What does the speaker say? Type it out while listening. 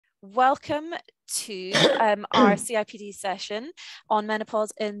welcome to our CIPD session on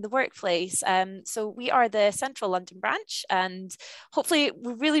menopause in the workplace. So we are the Central London branch, and hopefully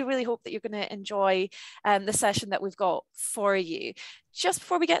we really hope that you're going to enjoy the session that we've got for you. Just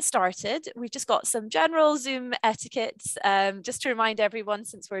before we get started, we've just got some general Zoom etiquette, just to remind everyone,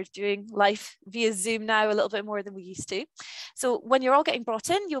 since we're doing live via Zoom now a little bit more than we used to. So when you're all getting brought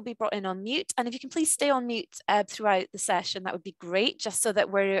in, you'll be brought in on mute. And if you can please stay on mute throughout the session, that would be great, just so that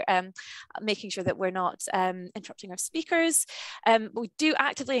we're making sure that we're not interrupting our speakers. We do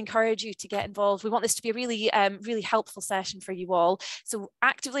actively encourage you to get involved. We want this to be a really helpful session for you all. So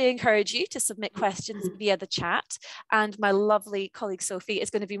actively encourage you to submit questions via the chat. And my lovely colleague Sophie is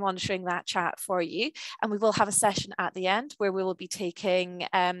going to be monitoring that chat for you. And we will have a session at the end where we will be taking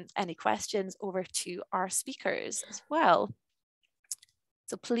any questions over to our speakers as well.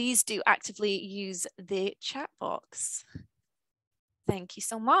 So please do actively use the chat box. Thank you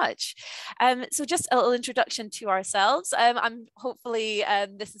so much. So just a little introduction to ourselves. I'm hopefully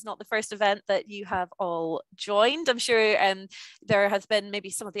this is not the first event that you have all joined. I'm sure there has been maybe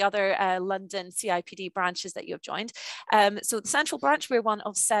some of the other London CIPD branches that you have joined. So the Central branch, we're one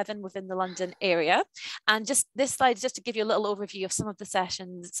of 7 within the London area. And just this slide is just to give you a little overview of some of the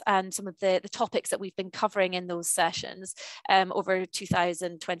sessions and some of the topics that we've been covering in those sessions over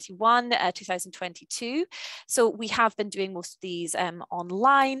 2021, 2022. So we have been doing most of these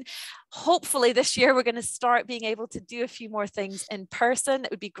online. Hopefully this year we're going to start being able to do a few more things in person.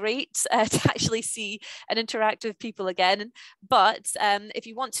 It would be great to actually see and interact with people again. But if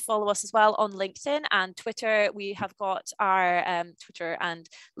you want to follow us as well on LinkedIn and Twitter, we have got our Twitter and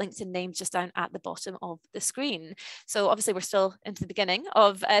LinkedIn names just down at the bottom of the screen. So obviously we're still into the beginning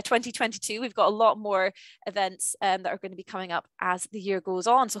of 2022. We've got a lot more events that are going to be coming up as the year goes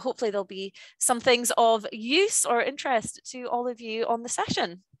on. So hopefully there'll be some things of use or interest to all of you on the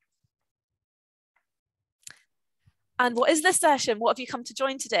session. And what is this session? What have you come to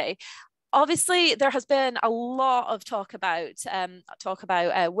join today? Obviously, there has been a lot of talk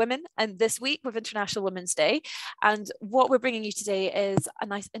about women, and this week with International Women's Day. And what we're bringing you today is a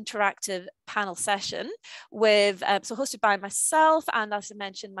nice interactive panel session with, so hosted by myself and, as I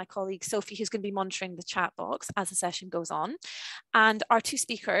mentioned, my colleague Sophie, who's going to be monitoring the chat box as the session goes on. And our 2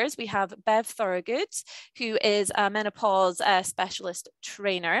 speakers, we have Bev Thorogood, who is a menopause specialist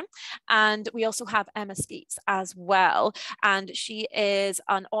trainer, and we also have Emma Skeets as well, and she is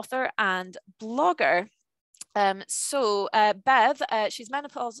an author and blogger. Bev, she's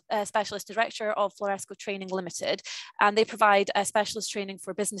menopause specialist director of Floresco Training Limited, and they provide specialist training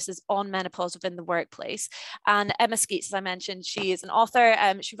for businesses on menopause within the workplace. And Emma Skeets, as I mentioned, she is an author.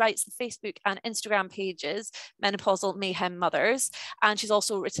 She writes the Facebook and Instagram pages Menopausal Mayhem Mothers, and she's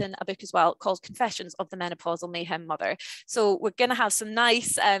also written a book as well called Confessions of the Menopausal Mayhem Mother. So we're going to have some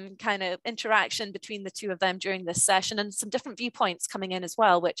nice kind of interaction between the 2 of them during this session, and some different viewpoints coming in as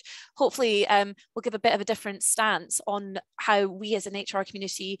well, which hopefully will give a bit of a different stance on how we as an HR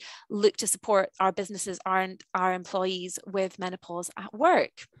community look to support our businesses and our employees with menopause at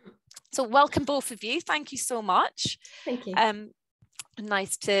work. So welcome both of you. Thank you so much. Thank you.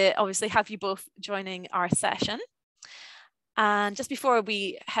 Nice to obviously have you both joining our session. And just before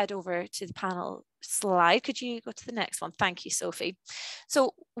we head over to the panel slide, could you go to the next one? Thank you, Sophie.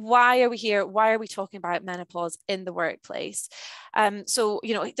 So why are we here? Why are we talking about menopause in the workplace? So,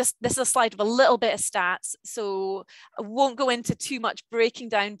 you know, this is a slide with a little bit of stats, so I won't go into too much breaking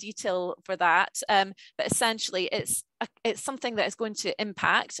down detail for that. But essentially, it's something that is going to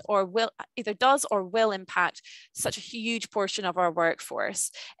impact, or either does or will impact, such a huge portion of our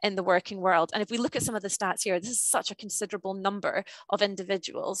workforce in the working world. And if we look at some of the stats here, this is such a considerable number of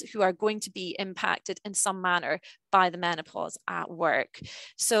individuals who are going to be impacted in some manner by the menopause at work.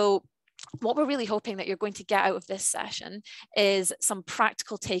 So what we're really hoping that you're going to get out of this session is some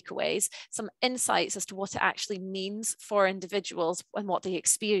practical takeaways, some insights as to what it actually means for individuals and what they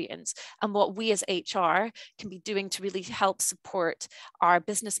experience, and what we as HR can be doing to really help support our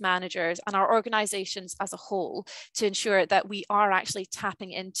business managers and our organizations as a whole to ensure that we are actually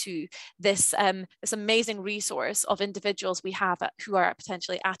tapping into this, this amazing resource of individuals we have who are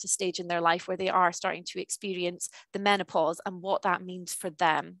potentially at a stage in their life where they are starting to experience the menopause and what that means for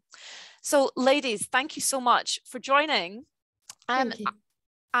them. So ladies, thank you so much for joining. Thank you.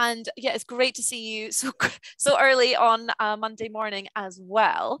 And yeah, it's great to see you so early on Monday morning as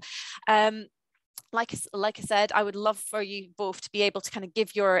well. Like I said, I would love for you both to be able to kind of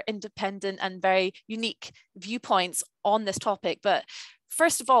give your independent and very unique viewpoints on this topic. But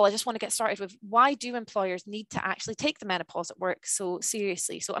first of all, I just want to get started with, why do employers need to actually take the menopause at work so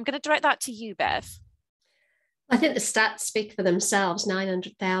seriously? So I'm going to direct that to you, Bev. I think the stats speak for themselves.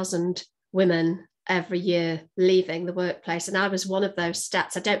 900,000 women every year leaving the workplace. And I was one of those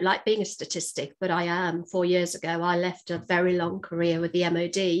stats. I don't like being a statistic, but I am. 4 years ago, I left a very long career with the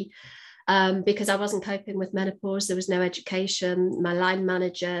MOD because I wasn't coping with menopause. There was no education. My line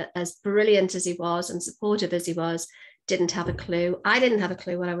manager, as brilliant as he was and supportive as he was, didn't have a clue. I didn't have a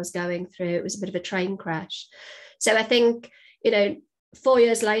clue what I was going through. It was a bit of a train crash. So I think, 4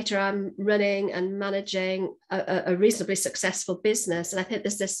 years later, I'm running and managing a reasonably successful business. And I think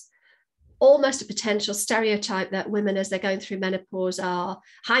there's this almost a potential stereotype that women, as they're going through menopause, are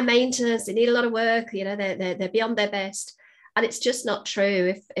high maintenance, they need a lot of work, they're beyond their best. And it's just not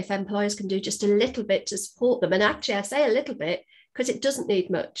true. If employers can do just a little bit to support them, and actually I say a little bit because it doesn't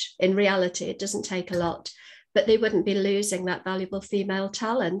need much. In reality, it doesn't take a lot, but they wouldn't be losing that valuable female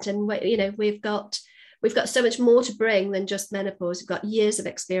talent. And we've got so much more to bring than just menopause. We've got years of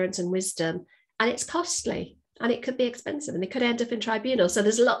experience and wisdom, and it's costly. And it could be expensive, and they could end up in tribunal. So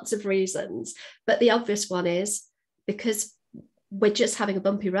there's lots of reasons. But the obvious one is because we're just having a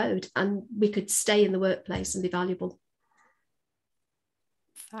bumpy road, and we could stay in the workplace and be valuable.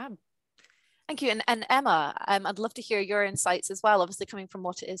 Fab. Thank you. And Emma, I'd love to hear your insights as well, obviously coming from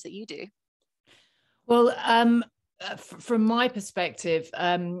what it is that you do. Well, from my perspective,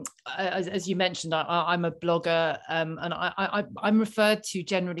 as you mentioned, I'm a blogger, and I'm referred to,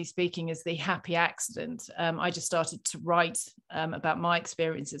 generally speaking, as the happy accident. I just started to write about my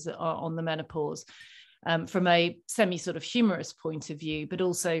experiences on the menopause from a semi sort of humorous point of view, but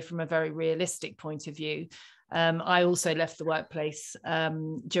also from a very realistic point of view. I also left the workplace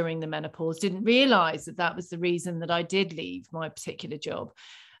during the menopause, didn't realize that was the reason that I did leave my particular job.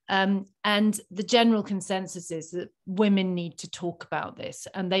 And the general consensus is that women need to talk about this,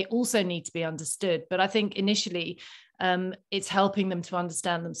 and they also need to be understood. But I think initially it's helping them to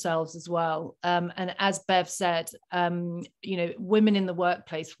understand themselves as well. And as Bev said, women in the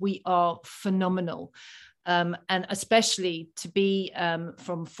workplace, we are phenomenal. And especially to be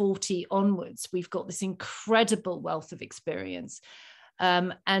from 40 onwards, we've got this incredible wealth of experience.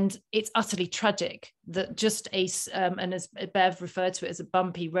 And it's utterly tragic that just and as Bev referred to it as a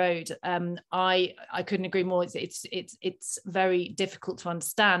bumpy road, I couldn't agree more. It's very difficult to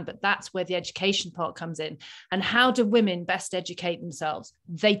understand, but that's where the education part comes in. And how do women best educate themselves?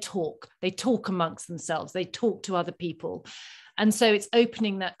 They talk amongst themselves, they talk to other people. And so it's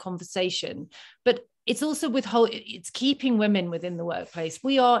opening that conversation, but it's also it's keeping women within the workplace.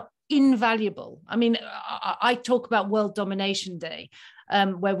 We are invaluable. I mean, I talk about World Domination Day,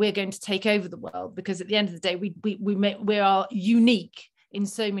 where we're going to take over the world, because at the end of the day, we are unique in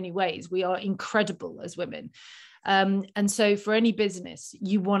so many ways. We are incredible as women. And so for any business,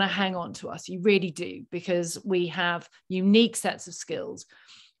 you want to hang on to us. You really do, because we have unique sets of skills.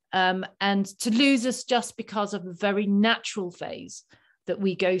 And to lose us just because of a very natural phase that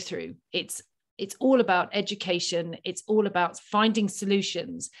we go through, it's all about education. It's all about finding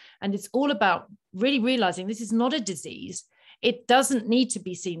solutions. And it's all about really realizing this is not a disease. It doesn't need to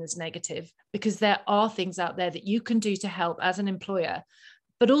be seen as negative, because there are things out there that you can do to help as an employer,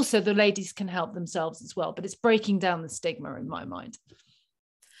 but also the ladies can help themselves as well. But it's breaking down the stigma in my mind.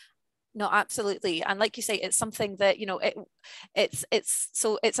 No, absolutely. And like you say, it's something that,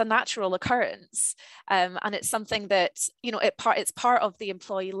 it's a natural occurrence. And it's something that, it's part of the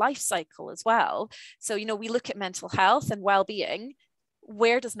employee life cycle as well. So, we look at mental health and well-being.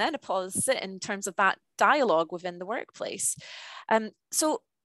 Where does menopause sit in terms of that dialogue within the workplace? So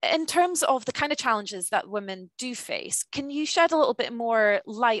in terms of the kind of challenges that women do face, can you shed a little bit more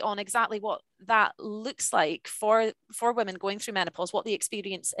light on exactly what that looks like for women going through menopause, what the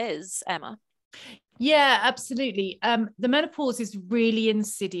experience is, Emma? Yeah, absolutely. The menopause is really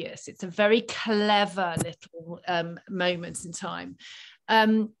insidious. It's a very clever little moment in time.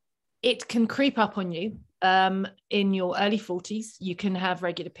 It can creep up on you in your early 40s. You can have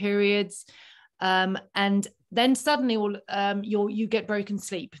regular periods. And then suddenly you get broken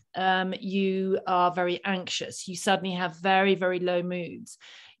sleep. You are very anxious. You suddenly have very, very low moods.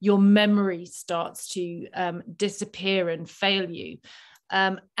 Your memory starts to disappear and fail you.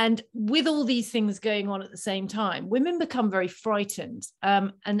 And with all these things going on at the same time, women become very frightened.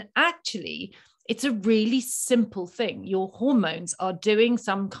 And actually, it's a really simple thing. Your hormones are doing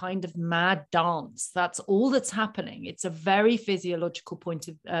some kind of mad dance. That's all that's happening. It's a very physiological point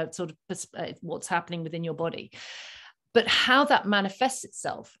of what's happening within your body. But how that manifests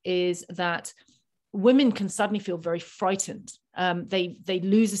itself is that women can suddenly feel very frightened. They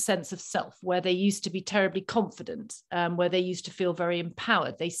lose a sense of self. Where they used to be terribly confident, where they used to feel very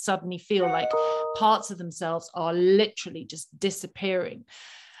empowered, they suddenly feel like parts of themselves are literally just disappearing.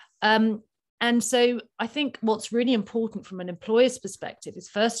 And so I think what's really important from an employer's perspective is,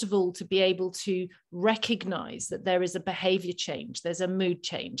 first of all, to be able to recognize that there is a behavior change, there's a mood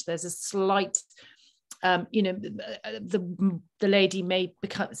change, there's a slight, the lady may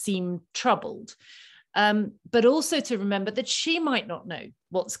seem troubled, but also to remember that she might not know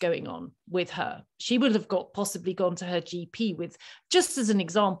what's going on with her. She would have possibly gone to her GP with, just as an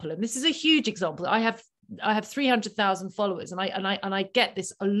example, and this is a huge example. I have 300,000 followers, and I get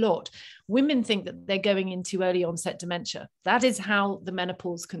this a lot. Women think that they're going into early onset dementia. That is how the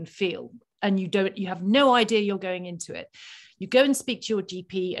menopause can feel, and you have no idea you're going into it. You go and speak to your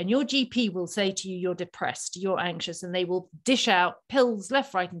GP, and your GP will say to you, you're depressed, you're anxious, and they will dish out pills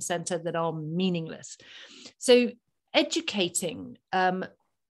left, right, and center that are meaningless. So educating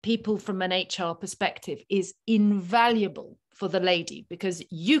people from an HR perspective is invaluable for the lady, because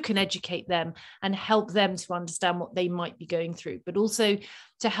you can educate them and help them to understand what they might be going through, but also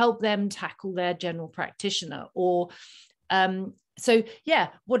to help them tackle their general practitioner. Or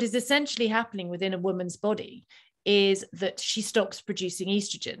what is essentially happening within a woman's body is that she stops producing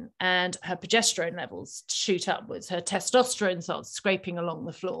estrogen and her progesterone levels shoot upwards, her testosterone starts scraping along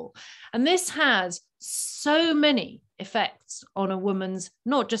the floor. And this has so many effects on a woman's,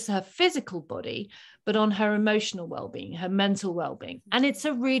 not just her physical body, but on her emotional well-being, her mental well-being. And it's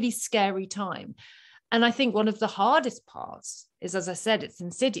a really scary time. And I think one of the hardest parts is, as I said, it's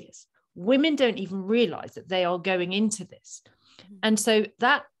insidious. Women don't even realize that they are going into this. And so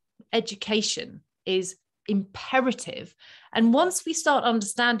that education is imperative. And once we start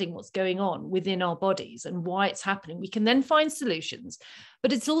understanding what's going on within our bodies and why it's happening, we can then find solutions.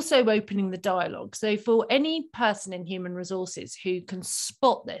 But it's also opening the dialogue. So for any person in human resources who can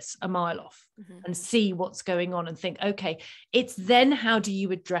spot this a mile off and see what's going on and think, okay, it's then how do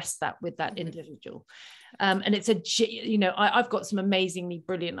you address that with that individual? And it's I've got some amazingly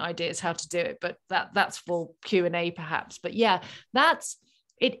brilliant ideas how to do it, but that's for Q&A perhaps. But yeah,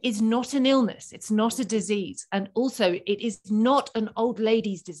 it is not an illness. It's not a disease. And also it is not an old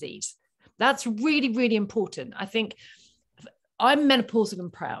lady's disease. That's really, really important. I think I'm menopausal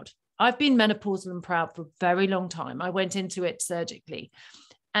and proud. I've been menopausal and proud for a very long time. I went into it surgically.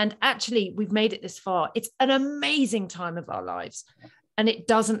 And actually, we've made it this far. It's an amazing time of our lives. And it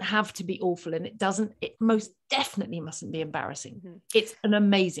doesn't have to be awful. And it most definitely mustn't be embarrassing. It's an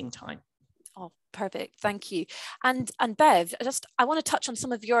amazing time. Oh, perfect. Thank you. And Bev, I want to touch on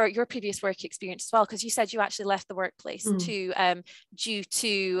some of your previous work experience as well, because you said you actually left the workplace due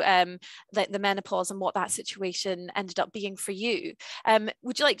to the menopause and what that situation ended up being for you.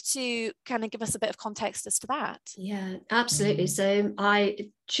 Would you like to kind of give us a bit of context as to that? Yeah, absolutely. So I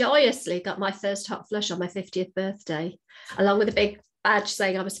joyously got my first hot flush on my 50th birthday, along with a big badge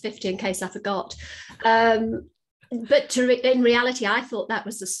saying I was 50 in case I forgot. But in reality, I thought that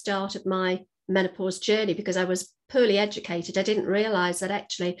was the start of my menopause journey, because I was poorly educated. I didn't realize that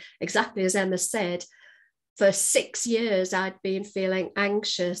actually, exactly as Emma said, for 6 years, I'd been feeling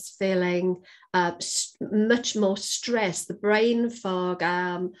anxious, feeling much more stressed, the brain fog,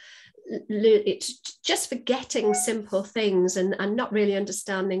 it's just forgetting simple things and not really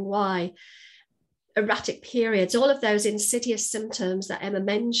understanding why. Erratic periods, all of those insidious symptoms that Emma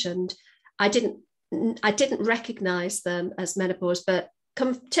mentioned, I didn't recognize them as menopause, but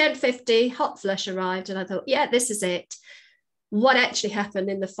come turn 50, hot flush arrived, and I thought, yeah, this is it. What actually happened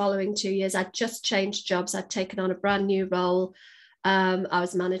in the following 2 years, I'd just changed jobs. I'd taken on a brand new role. I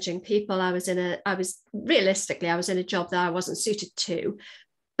was managing people. I was in a job that I wasn't suited to,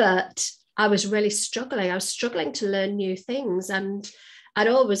 but I was really struggling. I was struggling to learn new things. And I'd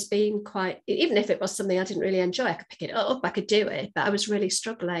always been even if it was something I didn't really enjoy, I could pick it up, I could do it, but I was really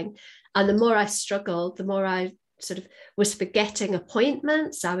struggling. And the more I struggled, the more I sort of was forgetting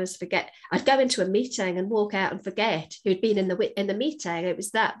appointments. I'd go into a meeting and walk out and forget who'd been in the meeting. It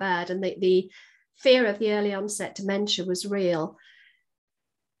was that bad. And the fear of the early onset dementia was real.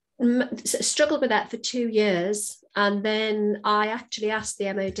 Struggled with that for 2 years. And then I actually asked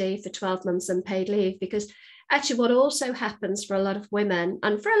the MOD for 12 months unpaid leave, because actually what also happens for a lot of women,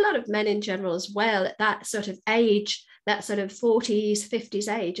 and for a lot of men in general as well, at that sort of age, that sort of 40s, 50s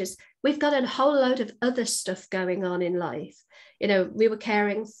age, is we've got a whole load of other stuff going on in life. We were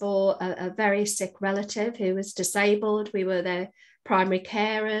caring for a very sick relative who was disabled. We were their primary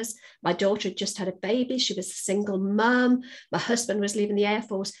carers. My daughter had just had a baby. She was a single mum. My husband was leaving the Air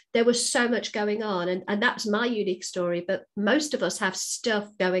Force. There was so much going on. And that's my unique story. But most of us have stuff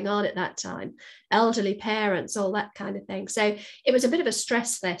going on at that time. Elderly parents, all that kind of thing. So it was a bit of a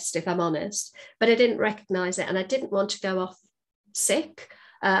stress fest, if I'm honest. But I didn't recognize it. And I didn't want to go off sick.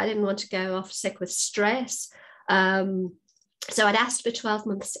 I didn't want to go off sick with stress. So I'd asked for 12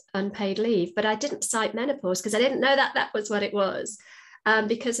 months unpaid leave, but I didn't cite menopause because I didn't know that that was what it was.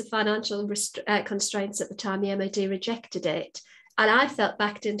 Because of financial constraints at the time, the MOD rejected it. And I felt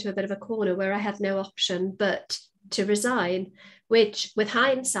backed into a bit of a corner where I had no option but to resign, which with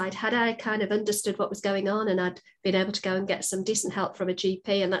hindsight, had I kind of understood what was going on and I'd been able to go and get some decent help from a GP,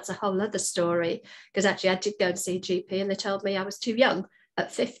 and that's a whole other story, because actually I did go and see a GP and they told me I was too young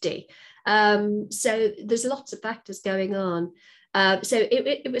at 50. So there's lots of factors going on. So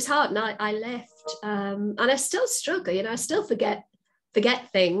it was hard, and I left, and I still struggle. I still forget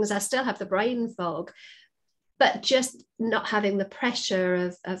things. I still have the brain fog, but just not having the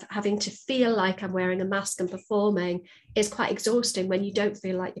pressure of having to feel like I'm wearing a mask and performing is quite exhausting when you don't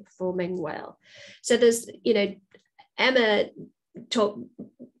feel like you're performing well. So there's, Emma talked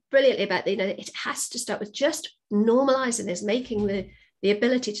brilliantly about, it has to start with just normalizing this, making the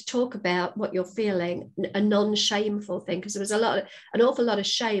ability to talk about what you're feeling a non-shameful thing, because there was an awful lot of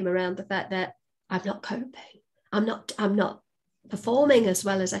shame around the fact that I'm not coping. I'm not performing as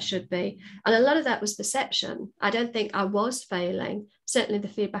well as I should be. And a lot of that was perception. I don't think I was failing. Certainly the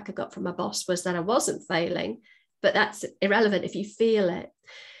feedback I got from my boss was that I wasn't failing, but that's irrelevant if you feel it.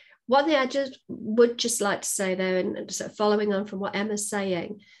 One thing I would just like to say though, and sort of following on from what Emma's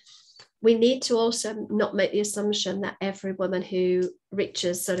saying, we need to also not make the assumption that every woman who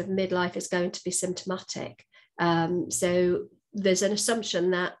reaches sort of midlife is going to be symptomatic. So there's an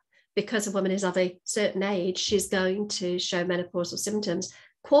assumption that because a woman is of a certain age, she's going to show menopausal symptoms.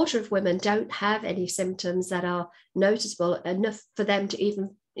 A quarter of women don't have any symptoms that are noticeable enough for them to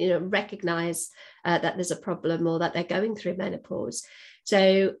even recognize that there's a problem or that they're going through menopause.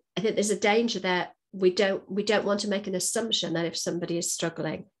 So I think there's a danger that we don't want to make an assumption that if somebody is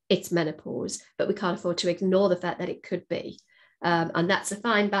struggling, it's menopause, but we can't afford to ignore the fact that it could be. And that's a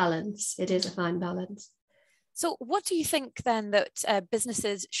fine balance. It is a fine balance. So what do you think then that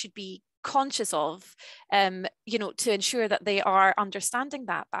businesses should be conscious of, to ensure that they are understanding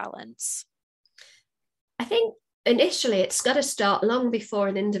that balance? I think initially it's got to start long before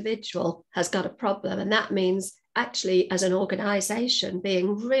an individual has got a problem. And that means actually as an organization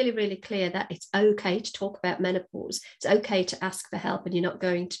being really, really clear that it's okay to talk about menopause. It's okay to ask for help, and you're not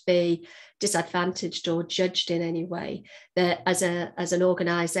going to be disadvantaged or judged in any way. That as an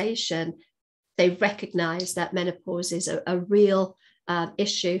organization, they recognize that menopause is a real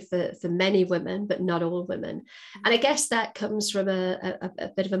issue for many women, but not all women. And I guess that comes from a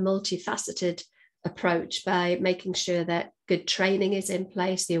bit of a multifaceted approach by making sure that good training is in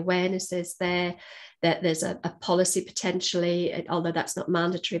place, the awareness is there, that there's a policy potentially, although that's not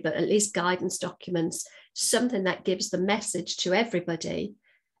mandatory, but at least guidance documents, something that gives the message to everybody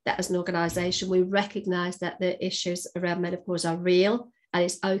that as an organization, we recognize that the issues around menopause are real, and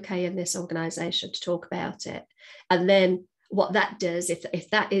it's okay in this organization to talk about it. And then what that does, if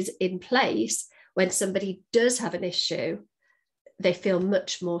that is in place, when somebody does have an issue, they feel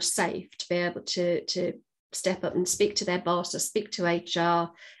much more safe to be able to step up and speak to their boss or speak to HR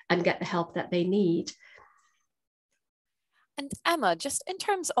and get the help that they need. And Emma, just in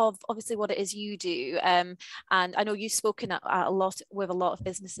terms of obviously what it is you do, and I know you've spoken a lot with a lot of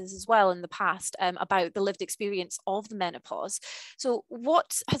businesses as well in the past about the lived experience of the menopause. So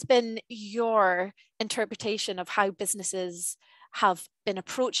what has been your interpretation of how businesses have been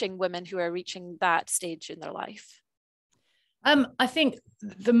approaching women who are reaching that stage in their life? I think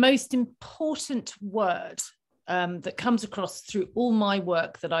the most important word that comes across through all my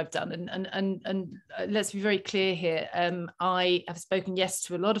work that I've done, and let's be very clear here, I have spoken, yes,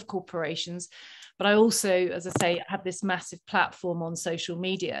 to a lot of corporations, but I also, as I say, have this massive platform on social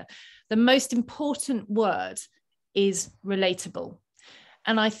media. The most important word is relatable.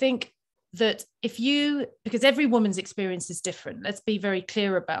 And I think that because every woman's experience is different, let's be very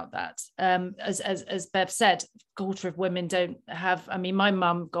clear about that. As Bev said, a quarter of women don't have, my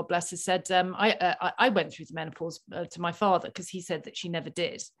mum, God bless her, said, I went through the menopause to my father because he said that she never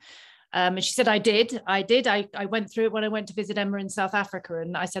did. And she said, I did. I went through it when I went to visit Emma in South Africa.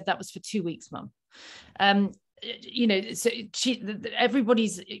 And I said, that was for 2 weeks, Mum. So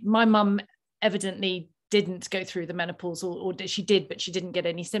my mum evidently didn't go through the menopause, or she did, but she didn't get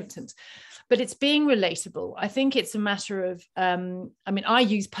any symptoms. But it's being relatable. I think it's a matter of, I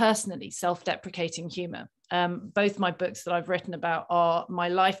use personally self-deprecating humor. Both my books that I've written about are my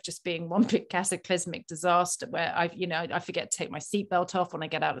life just being one big cataclysmic disaster where I forget to take my seatbelt off when I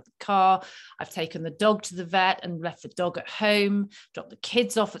get out of the car. I've taken the dog to the vet and left the dog at home, dropped the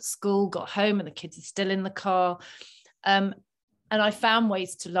kids off at school, got home and the kids are still in the car. And I found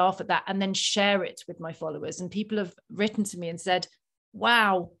ways to laugh at that and then share it with my followers. And people have written to me and said,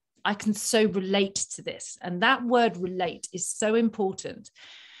 wow, I can so relate to this. And that word relate is so important.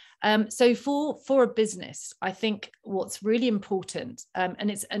 So for a business, I think what's really important, and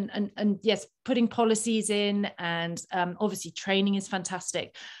it's and yes, putting policies in, and obviously training is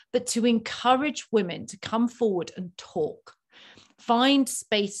fantastic, but to encourage women to come forward and talk, find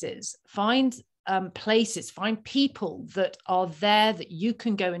spaces, find places, find people that are there that you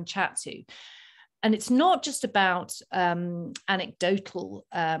can go and chat to. And it's not just about anecdotal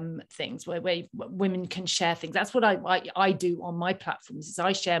things where women can share things. That's what I do on my platforms, is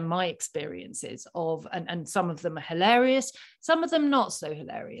I share my experiences of, and some of them are hilarious, some of them not so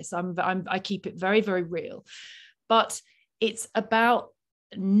hilarious. I keep it very, very real. But it's about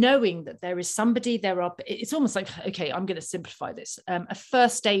knowing that there is somebody there up. It's almost like, okay, I'm going to simplify this. A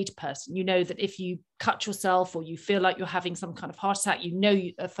first aid person, you know, that if you cut yourself or you feel like you're having some kind of heart attack, you know,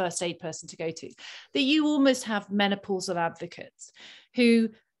 a first aid person to go to. That you almost have menopausal advocates who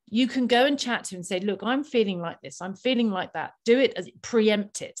you can go and chat to and say, look, I'm feeling like this, I'm feeling like that. Do it, as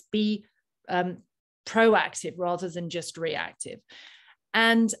preempt it, be proactive rather than just reactive.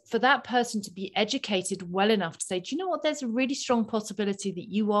 And for that person to be educated well enough to say, do you know what, there's a really strong possibility that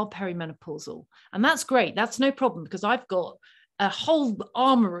you are perimenopausal. And that's great. That's no problem, because I've got a whole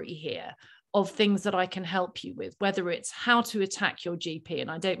armory here of things that I can help you with, whether it's how to attack your GP.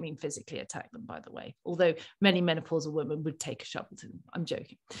 And I don't mean physically attack them, by the way, although many menopausal women would take a shovel to them. I'm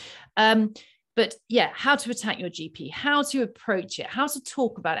joking. But yeah, how to attack your GP, how to approach it, how to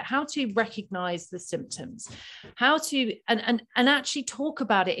talk about it, how to recognize the symptoms, how to, and actually talk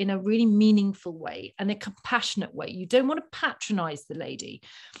about it in a really meaningful way and a compassionate way. You don't want to patronize the lady.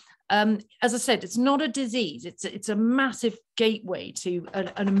 As I said, it's not a disease. It's a massive gateway to an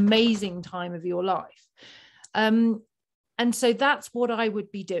amazing time of your life. And so that's what I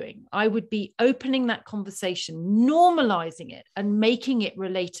would be doing. I would be opening that conversation, normalizing it and making it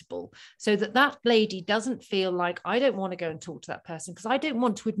relatable, so that that lady doesn't feel like, I don't want to go and talk to that person because I don't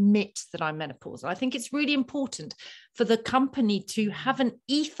want to admit that I'm menopausal. I think it's really important for the company to have an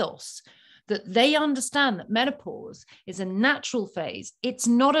ethos that they understand that menopause is a natural phase. It's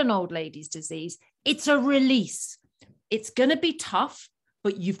not an old lady's disease. It's a release. It's going to be tough,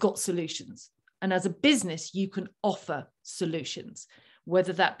 but you've got solutions. And as a business, you can offer solutions,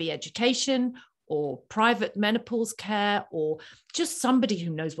 whether that be education or private menopause care, or just somebody who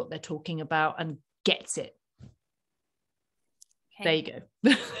knows what they're talking about and gets it. Okay. There you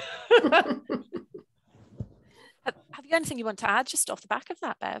go. Have you anything you want to add just off the back of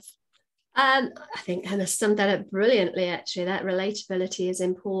that, Bev? I think Hannah summed that up brilliantly, actually. That relatability is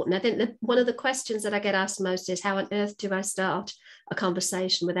important. I think that one of the questions that I get asked most is, how on earth do I start a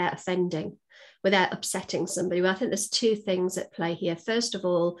conversation without offending, without upsetting somebody? Well, I think there's two things at play here. First of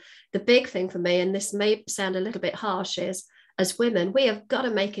all, the big thing for me, and this may sound a little bit harsh, is as women, we have got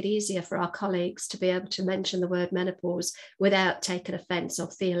to make it easier for our colleagues to be able to mention the word menopause without taking offense or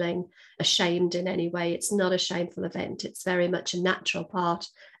feeling ashamed in any way. It's not a shameful event. It's very much a natural part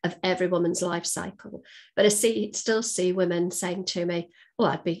of every woman's life cycle. But I still see women saying to me, "Oh,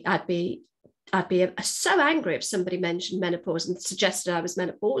 I'd be so angry if somebody mentioned menopause and suggested I was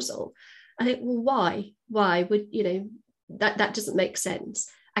menopausal." I think, well, why? Why would, that doesn't make sense.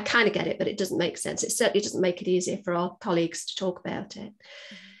 I kind of get it, but it doesn't make sense. It certainly doesn't make it easier for our colleagues to talk about it.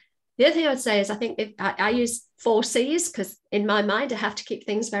 Mm-hmm. The other thing I would say is, I think I use 4 C's, because in my mind, I have to keep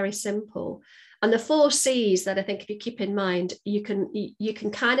things very simple. And the 4 C's that I think, if you keep in mind, you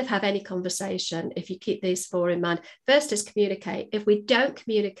can kind of have any conversation if you keep these 4 in mind. First is communicate. If we don't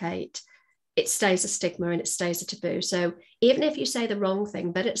communicate, it stays a stigma and it stays a taboo. So even if you say the wrong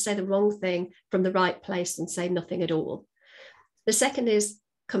thing, better to say the wrong thing from the right place than say nothing at all. The second is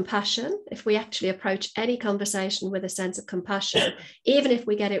compassion. If we actually approach any conversation with a sense of compassion, even if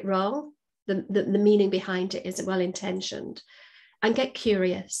we get it wrong, the meaning behind it is well-intentioned. And get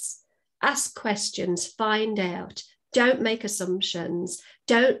curious, ask questions, find out. Don't make assumptions.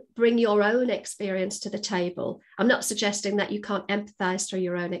 Don't bring your own experience to the table. I'm not suggesting that you can't empathize through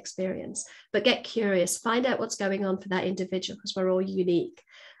your own experience, but get curious, find out what's going on for that individual, because we're all unique.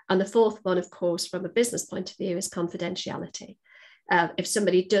 And the fourth one, of course, from a business point of view, is confidentiality. If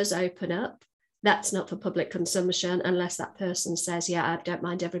somebody does open up, that's not for public consumption unless that person says, yeah, I don't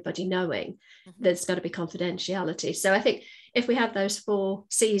mind everybody knowing. Mm-hmm. There's got to be confidentiality. So I think if we have those 4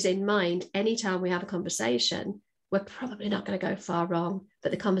 C's in mind, anytime we have a conversation, we're probably not going to go far wrong,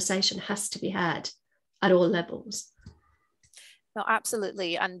 but the conversation has to be had at all levels. No,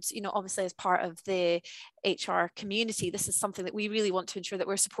 absolutely. And, obviously as part of the HR community, this is something that we really want to ensure that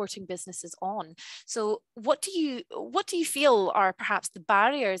we're supporting businesses on. So what do you feel are perhaps the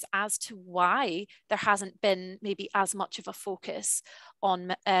barriers as to why there hasn't been maybe as much of a focus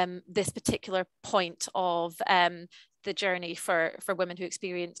on this particular point of the journey for women who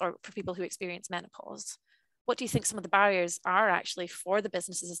experience, or for people who experience menopause? What do you think some of the barriers are actually for the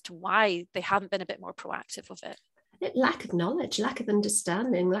businesses as to why they haven't been a bit more proactive with it? Lack of knowledge, lack of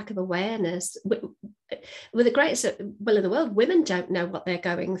understanding, lack of awareness. With the greatest will in the world, women don't know what they're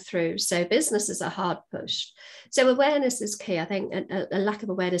going through. So businesses are hard pushed. So awareness is key. I think a lack of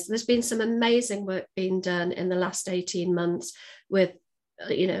awareness. There's been some amazing work being done in the last 18 months with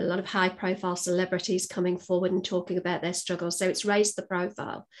a lot of high profile celebrities coming forward and talking about their struggles. So it's raised the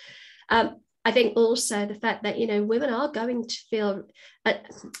profile. I think also the fact that women are going to feel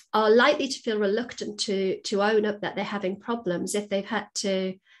are likely to feel reluctant to own up that they're having problems if they've had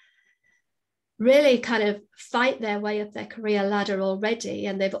to really kind of fight their way up their career ladder already,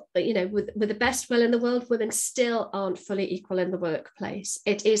 and they've with the best will in the world, women still aren't fully equal in the workplace.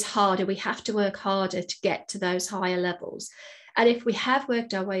 It is harder. We have to work harder to get to those higher levels, and if we have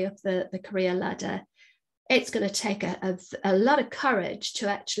worked our way up the career ladder, it's going to take a lot of courage to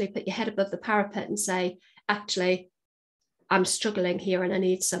actually put your head above the parapet and say, actually, I'm struggling here and I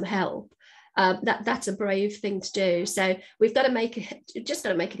need some help. That's a brave thing to do. So we've got to make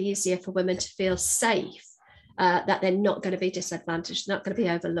it easier for women to feel safe, that they're not going to be disadvantaged, not going to be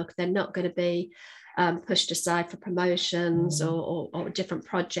overlooked, they're not going to be pushed aside for promotions or different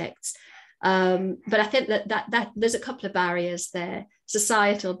projects. But I think that there's a couple of barriers there: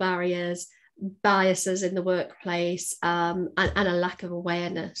 societal barriers, biases in the workplace, and a lack of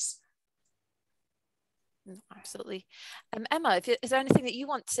awareness. Absolutely. Emma, is there anything that you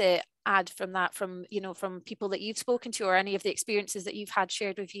want to add from that, from people that you've spoken to, or any of the experiences that you've had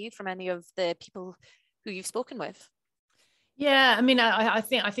shared with you from any of the people who you've spoken with? Yeah, I mean, I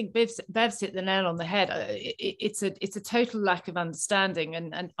think Bev's hit the nail on the head. It's a total lack of understanding,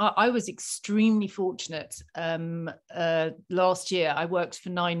 and I was extremely fortunate. Last year, I worked for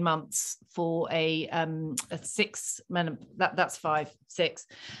 9 months for a 6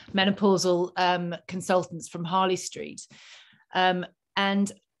 menopausal consultants from Harley Street, and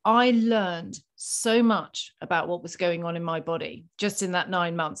I learned so much about what was going on in my body just in that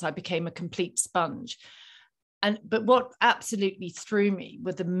 9 months. I became a complete sponge. But what absolutely threw me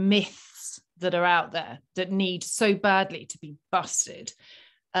were the myths that are out there that need so badly to be busted.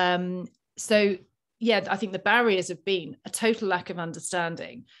 So yeah, I think the barriers have been a total lack of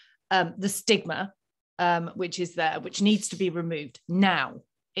understanding, the stigma, which is there, which needs to be removed now.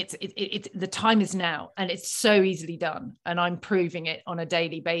 It's the time is now, and it's so easily done. And I'm proving it on a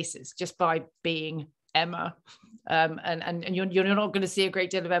daily basis just by being Emma. And you're not going to see a great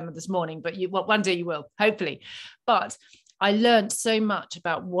deal of Emma this morning, but one day you will, hopefully. But I learned so much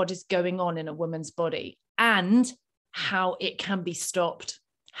about what is going on in a woman's body and how it can be stopped,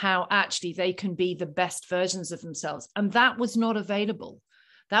 how actually they can be the best versions of themselves. And that was not available.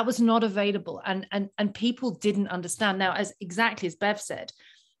 And people didn't understand. Now, exactly as Bev said,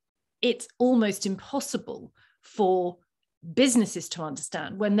 it's almost impossible for businesses to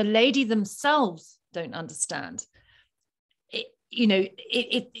understand when the lady themselves don't understand.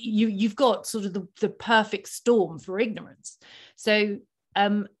 You've got sort of the perfect storm for ignorance. So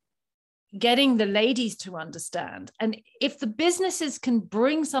getting the ladies to understand, and if the businesses can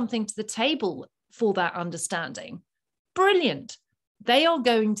bring something to the table for that understanding, brilliant. They are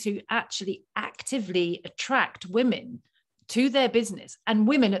going to actually actively attract women to their business, and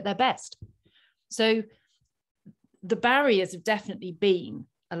women at their best. So the barriers have definitely been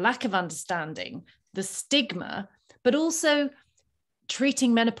a lack of understanding, the stigma, but also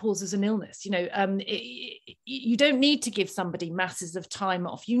treating menopause as an illness. You don't need to give somebody masses of time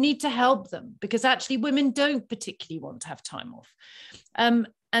off. You need to help them, because actually women don't particularly want to have time off.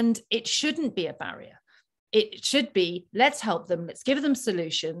 And it shouldn't be a barrier. It should be, let's help them, let's give them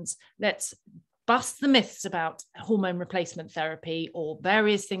solutions, let's bust the myths about hormone replacement therapy or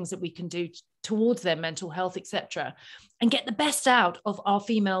various things that we can do towards their mental health, etc., and get the best out of our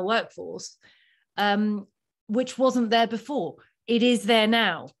female workforce, which wasn't there before. It is there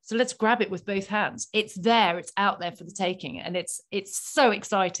now. So let's grab it with both hands. It's there, it's out there for the taking. And it's so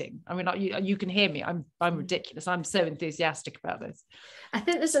exciting. I mean, you can hear me. I'm ridiculous. I'm so enthusiastic about this. I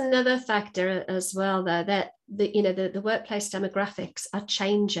think there's another factor as well, though, that the workplace demographics are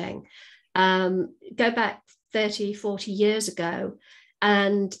changing. Go back 30, 40 years ago,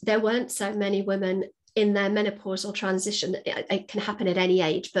 and there weren't so many women in their menopausal transition. It can happen at any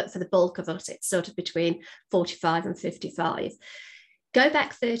age, but for the bulk of us, it's sort of between 45 and 55. Go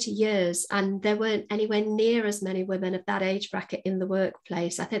back 30 years and there weren't anywhere near as many women of that age bracket in the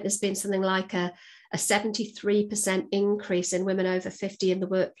workplace. I think there's been something like a 73% increase in women over 50 in the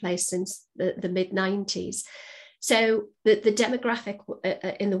workplace since the mid-90s. So the demographic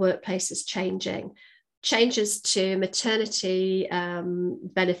in the workplace is changing. Changes to maternity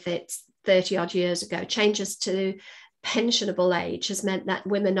benefits 30 odd years ago, changes to pensionable age has meant that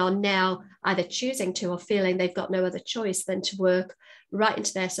women are now either choosing to or feeling they've got no other choice than to work right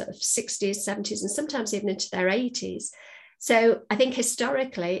into their sort of 60s, 70s, and sometimes even into their 80s. So I think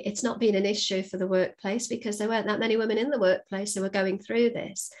historically, it's not been an issue for the workplace because there weren't that many women in the workplace who were going through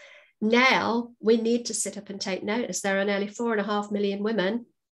this. Now we need to sit up and take notice. There are nearly 4.5 million women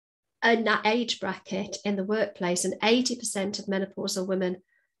in that age bracket in the workplace, and 80% of menopausal women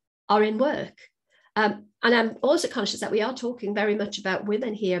are in work. And I'm also conscious that we are talking very much about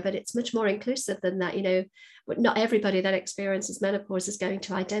women here, but it's much more inclusive than that. You know, not everybody that experiences menopause is going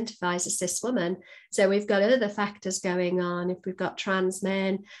to identify as a cis woman. So we've got other factors going on. If we've got trans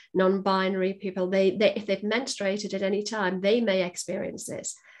men, non-binary people, they if they've menstruated at any time, they may experience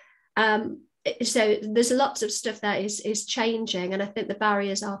this. So there's lots of stuff that is changing, and I think the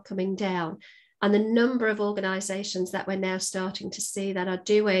barriers are coming down. And the number of organisations that we're now starting to see that are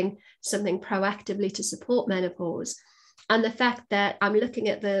doing something proactively to support menopause. And the fact that I'm looking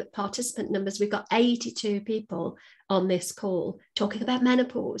at the participant numbers, we've got 82 people on this call talking about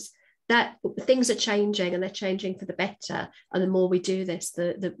menopause, that things are changing, and they're changing for the better. And the more we do this,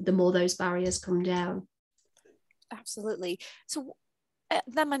 the more those barriers come down. Absolutely. So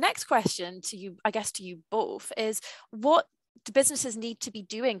then my next question to you, I guess to you both, is what do businesses need to be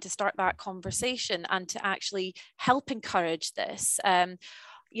doing to start that conversation and to actually help encourage this?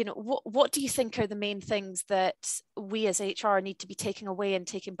 You know, what do you think are the main things that we as HR need to be taking away and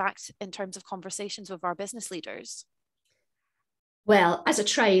taking back in terms of conversations with our business leaders? Well, as a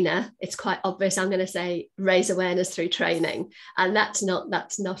trainer, it's quite obvious. I'm going to say raise awareness through training, and that's not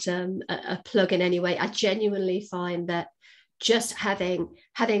a plug in any way. I genuinely find that just having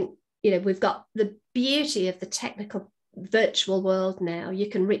you know, we've got the beauty of the technical virtual world now. You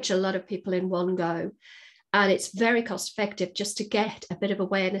can reach a lot of people in one go, and it's very cost effective just to get a bit of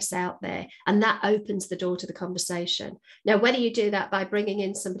awareness out there, and that opens the door to the conversation. Now, whether you do that by bringing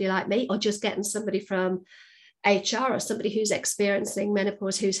in somebody like me or just getting somebody from HR or somebody who's experiencing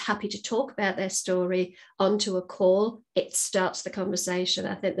menopause who's happy to talk about their story onto a call, it starts the conversation.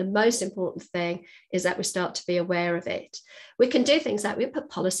 I think the most important thing is that we start to be aware of it. We can do things like we put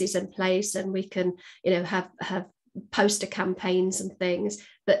policies in place, and we can, you know, have poster campaigns and things,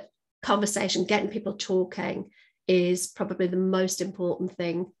 but conversation, getting people talking, is probably the most important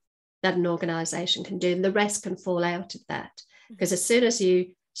thing that an organization can do, and the rest can fall out of that. Because as soon as you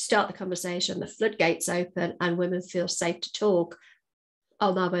start the conversation, the floodgates open and women feel safe to talk,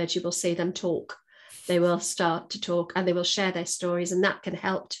 oh my word, you will see them talk. They will start to talk and they will share their stories, and that can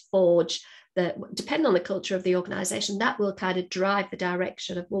help to forge depending on the culture of the organization, that will kind of drive the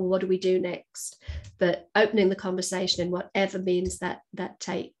direction of, well, what do we do next? But opening the conversation in whatever means that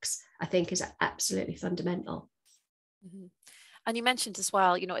takes, I think, is absolutely fundamental. Mm-hmm. And you mentioned as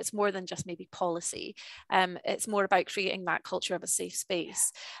well, you know, it's more than just maybe policy. It's more about creating that culture of a safe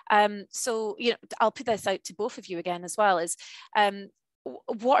space. So, you know, I'll put this out to both of you again as well, is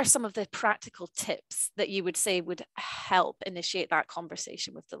what are some of the practical tips that you would say would help initiate that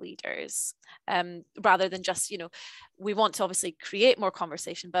conversation with the leaders, rather than just, you know, we want to obviously create more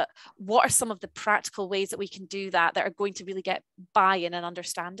conversation, but what are some of the practical ways that we can do that are going to really get buy-in and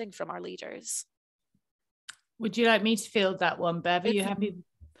understanding from our leaders? Would you like me to field that one, Bev? Are you happy?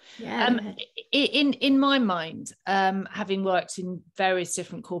 Yeah. In my mind, having worked in various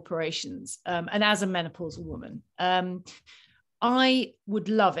different corporations, and as a menopausal woman, I would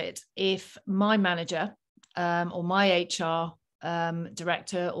love it if my manager or my HR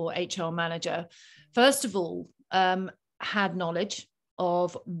director or HR manager, first of all, had knowledge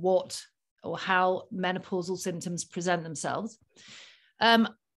of what or how menopausal symptoms present themselves. I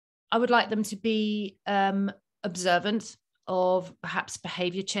would like them to be observant of perhaps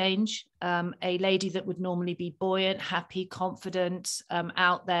behavior change, a lady that would normally be buoyant, happy, confident,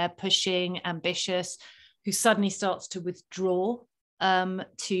 out there, pushing, ambitious, who suddenly starts to withdraw,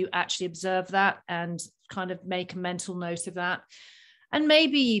 to actually observe that and kind of make a mental note of that. And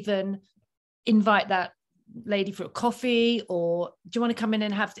maybe even invite that lady for a coffee, or do you want to come in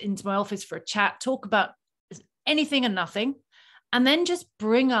and have into my office for a chat, talk about anything and nothing, and then just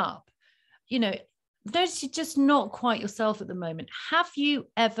bring up, you know, notice you're just not quite yourself at the moment. Have you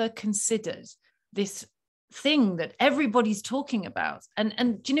ever considered this thing that everybody's talking about.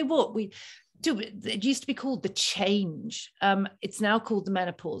 And do you know what we do? It used to be called the change. It's now called the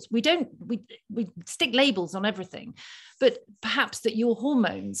menopause. We stick labels on everything, but perhaps that your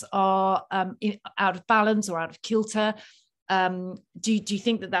hormones are out of balance or out of kilter. Do you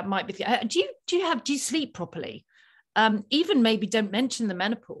think that might be? Do you sleep properly? Even maybe don't mention the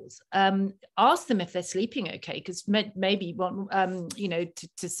menopause. Ask them if they're sleeping okay, because maybe you want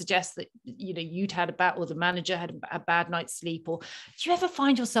to suggest that you'd had a bad, or the manager had a bad night's sleep. Or do you ever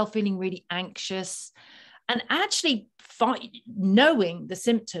find yourself feeling really anxious? And actually knowing the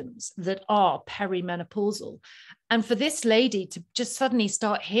symptoms that are perimenopausal. And for this lady to just suddenly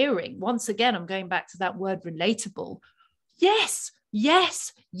start hearing, once again, I'm going back to that word relatable. Yes,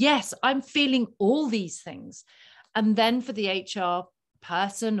 I'm feeling all these things. And then for the HR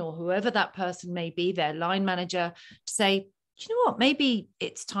person, or whoever that person may be, their line manager, to say, do you know what, maybe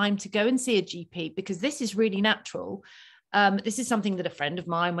it's time to go and see a GP, because this is really natural. This is something that a friend of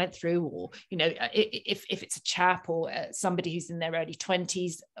mine went through, or, if it's a chap or somebody who's in their early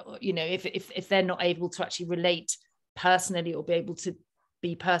 20s, if they're not able to actually relate personally or be able to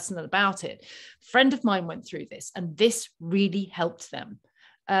be personal about it. A friend of mine went through this, and this really helped them.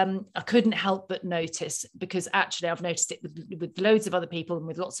 I couldn't help but notice, because actually I've noticed it with loads of other people and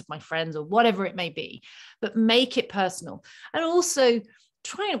with lots of my friends, or whatever it may be, but make it personal. And also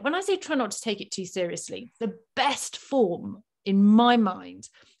when I say try not to take it too seriously, the best form in my mind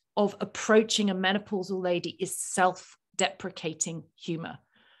of approaching a menopausal lady is self-deprecating humor.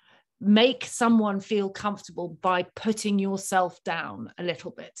 Make someone feel comfortable by putting yourself down a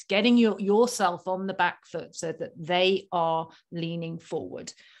little bit, getting yourself on the back foot so that they are leaning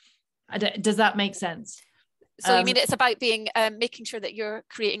forward. Does that make sense? So you mean it's about being making sure that you're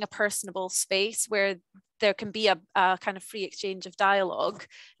creating a personable space where there can be a kind of free exchange of dialogue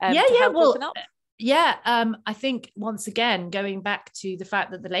to help open up? Yeah, I think once again, going back to the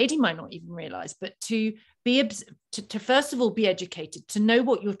fact that the lady might not even realize, but to first of all be educated, to know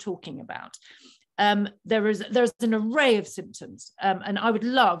what you're talking about. There's an array of symptoms, and I would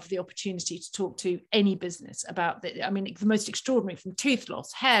love the opportunity to talk to any business about the most extraordinary, from tooth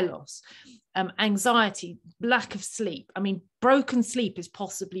loss, hair loss, anxiety, lack of sleep. Broken sleep is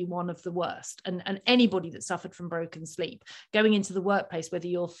possibly one of the worst, and anybody that suffered from broken sleep going into the workplace, whether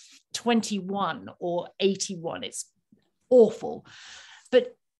you're 21 or 81, it's awful,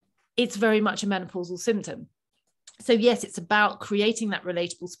 but it's very much a menopausal symptom. So yes, it's about creating that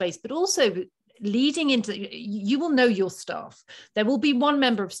relatable space, but also leading into, you will know your staff. There will be one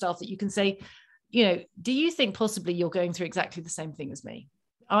member of staff that you can say, do you think possibly you're going through exactly the same thing as me?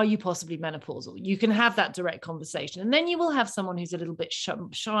 Are you possibly menopausal? You can have that direct conversation. And then you will have someone who's a little bit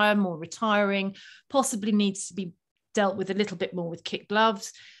shy, more retiring, possibly needs to be dealt with a little bit more with kid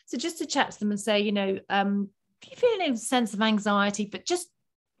gloves. So just to chat to them and say, do you feel a sense of anxiety, but just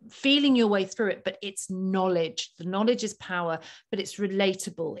feeling your way through it. But it's knowledge. The knowledge is power, but it's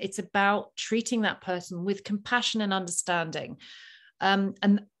relatable. It's about treating that person with compassion and understanding.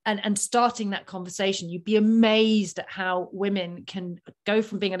 And starting that conversation. You'd be amazed at how women can go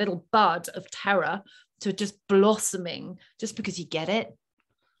from being a little bud of terror to just blossoming just because you get it.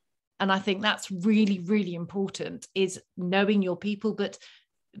 And I think that's really, really important, is knowing your people, but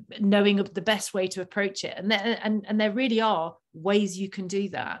knowing the best way to approach it. And there really are ways you can do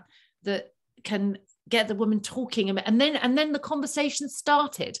that can get the woman talking, and then the conversation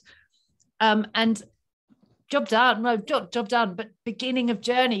started. And job done, but beginning of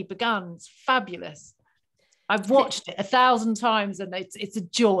journey begun. It's fabulous. I've watched it 1,000 times, and it's a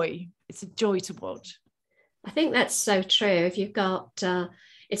joy. It's a joy to watch. I think that's so true. If you've got,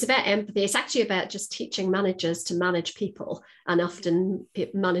 it's about empathy. It's actually about just teaching managers to manage people. And often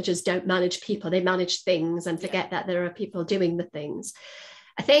managers don't manage people, they manage things and forget that there are people doing the things.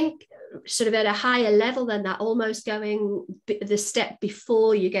 I think sort of at a higher level than that, almost going the step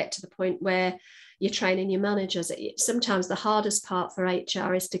before you get to the point where you're training your managers. Sometimes the hardest part for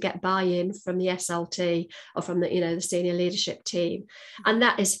HR is to get buy-in from the SLT or from the senior leadership team. And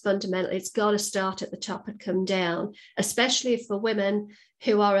that is fundamental. It's got to start at the top and come down, especially for women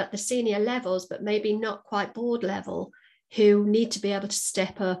who are at the senior levels, but maybe not quite board level, who need to be able to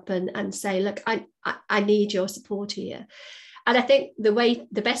step up and say, look, I need your support here. And I think the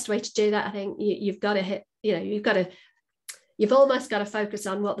best way to do that, I think you've got to hit, you've almost got to focus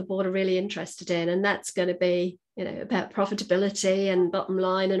on what the board are really interested in. And that's going to be, about profitability and bottom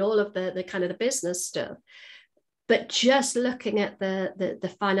line and all of the kind of the business stuff. But just looking at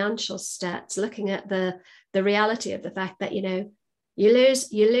the financial stats, looking at the reality of the fact that, you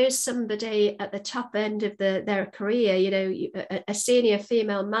lose somebody at the top end of their career, a senior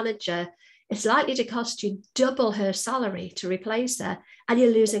female manager it's likely to cost you double her salary to replace her, and you're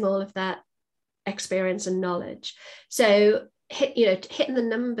losing all of that experience and knowledge. So hitting the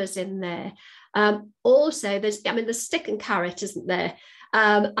numbers in there. Also, there's stick and carrot, isn't there?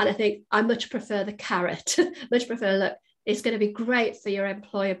 And I think I much prefer the carrot. Much prefer, look, it's going to be great for your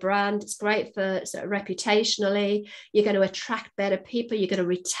employer brand. It's great for sort of reputationally. You're going to attract better people. You're going to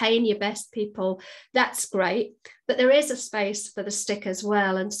retain your best people. That's great. But there is a space for the stick as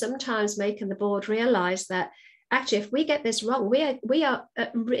well. And sometimes making the board realize that actually, if we get this wrong, we are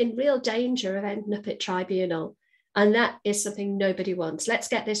in real danger of ending up at tribunal. And that is something nobody wants. Let's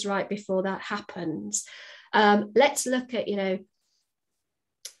get this right before that happens. Let's look at,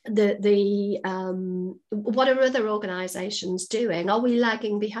 what are other organizations doing? Are we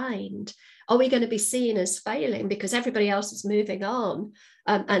lagging behind? Are we going to be seen as failing because everybody else is moving on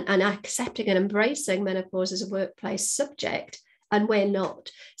and accepting and embracing menopause as a workplace subject, and we're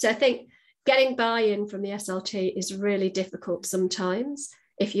not? So I think getting buy-in from the SLT is really difficult sometimes.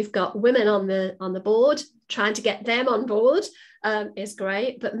 If you've got women on the board, trying to get them on board is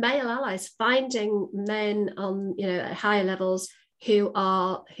great, but male allies, finding men on at higher levels who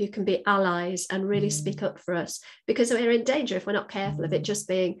can be allies and really speak up for us, because we're in danger if we're not careful of it just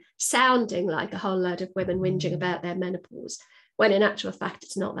sounding like a whole load of women whinging about their menopause, when in actual fact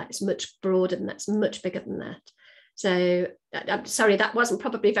it's not that. It's much broader than that. It's much bigger than that. So I'm sorry, that wasn't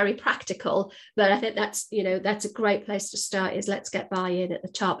probably very practical, but I think that's a great place to start, is let's get buy-in at the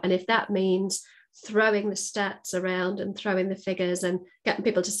top. And if that means throwing the stats around and throwing the figures and getting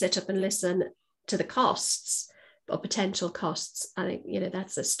people to sit up and listen to the costs or potential costs, I think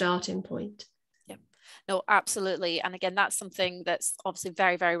that's a starting point. Yeah, no, absolutely. And again, that's something that's obviously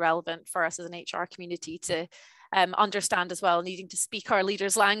very, very relevant for us as an HR community to understand as well, needing to speak our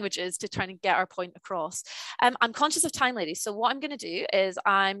leaders' languages to try and get our point across. I'm conscious of time, ladies. So what I'm going to do is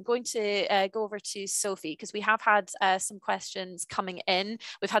I'm going to go over to Sophie, because we have had some questions coming in.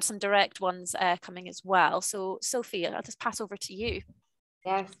 We've had some direct ones coming as well. So Sophie, I'll just pass over to you.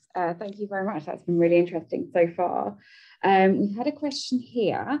 Yes, thank you very much. That's been really interesting so far. We've had a question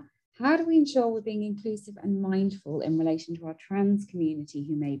here. How do we ensure we're being inclusive and mindful in relation to our trans community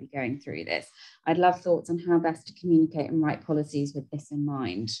who may be going through this? I'd love thoughts on how best to communicate and write policies with this in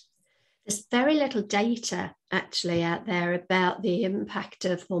mind. There's very little data actually out there about the impact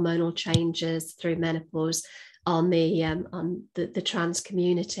of hormonal changes through menopause on the trans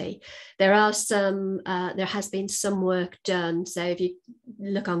community. There has been some work done. So if you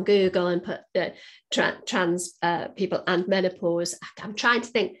look on Google and put trans people and menopause, I'm trying to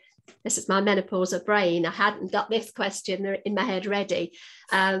think. This is my menopausal brain. I hadn't got this question in my head ready.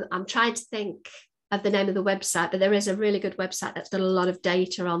 I'm trying to think of the name of the website, but there is a really good website that's got a lot of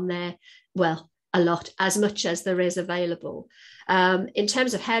data on there. Well, a lot, as much as there is available. In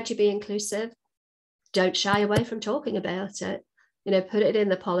terms of how to be inclusive, don't shy away from talking about it. Put it in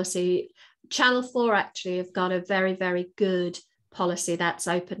the policy. Channel 4 actually have got a very, very good policy that's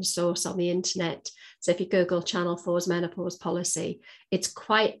open source on the internet. So if you Google Channel 4's menopause policy, it's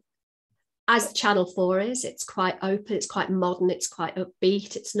quite, as Channel 4 is, it's quite open, it's quite modern, it's quite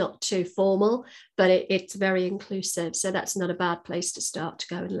upbeat, it's not too formal, but it's very inclusive. So that's not a bad place to start to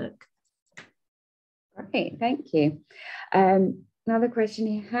go and look. Great, thank you. Another question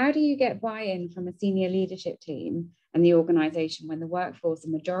here, how do you get buy-in from a senior leadership team and the organisation when the workforce are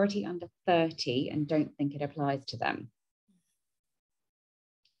majority under 30 and don't think it applies to them?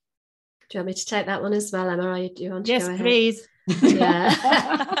 Do you want me to take that one as well, Emma? Do you want to yes, go ahead? Please.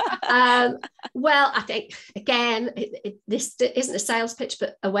 Yeah. Well, I think, again, this isn't a sales pitch,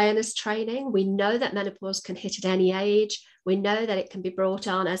 but awareness training. We know that menopause can hit at any age. We know that it can be brought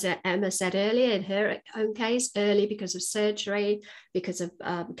on, as Emma said earlier, in her own case, early because of surgery, because of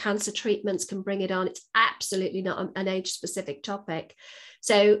cancer treatments can bring it on. It's absolutely not an age-specific topic.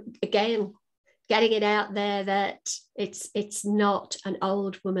 So, again, getting it out there that it's not an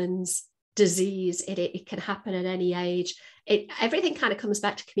old woman's disease. It can happen at any age. Everything kind of comes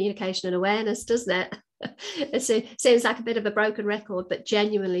back to communication and awareness, doesn't it? It seems like a bit of a broken record, but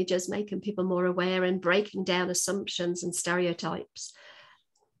genuinely just making people more aware and breaking down assumptions and stereotypes.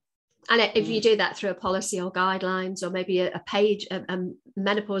 And if you do that through a policy or guidelines, or maybe a page, a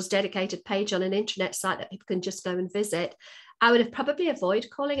menopause dedicated page on an internet site that people can just go and visit, I would have probably avoid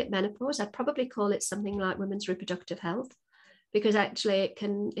calling it menopause. I'd probably call it something like women's reproductive health, because actually it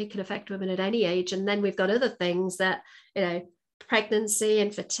can affect women at any age. And then we've got other things that, pregnancy,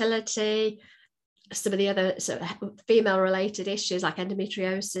 infertility, some of the other sort of female related issues like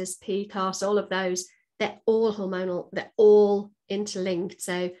endometriosis, PCOS, all of those, they're all hormonal, they're all interlinked.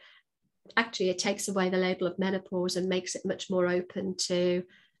 So actually it takes away the label of menopause and makes it much more open to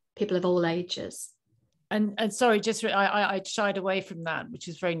people of all ages. And sorry, just I shied away from that, which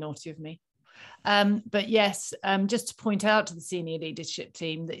is very naughty of me. But yes, just to point out to the senior leadership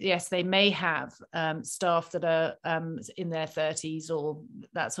team that yes, they may have staff that are in their 30s or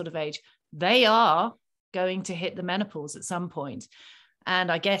that sort of age. They are going to hit the menopause at some point.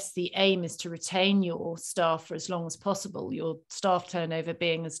 And I guess the aim is to retain your staff for as long as possible, your staff turnover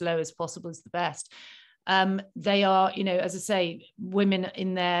being as low as possible is the best. They are, you know, as I say, women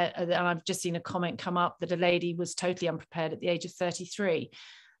in there, and I've just seen a comment come up that a lady was totally unprepared at the age of 33.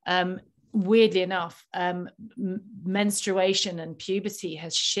 Weirdly enough, menstruation and puberty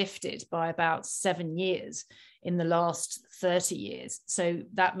has shifted by about 7 years in the last 30 years. So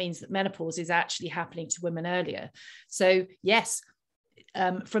that means that menopause is actually happening to women earlier. So yes,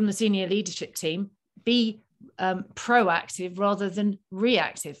 from the senior leadership team, be proactive rather than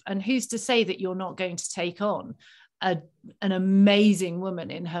reactive. And who's to say that you're not going to take on an amazing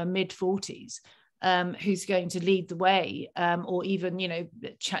woman in her mid-40s who's going to lead the way, or even, you know,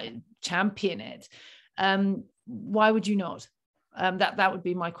 champion it? Why would you not? That would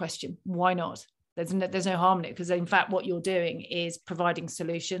be my question. Why not? There's no harm in it, because in fact what you're doing is providing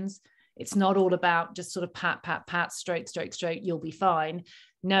solutions. It's not all about just sort of pat, stroke, you'll be fine.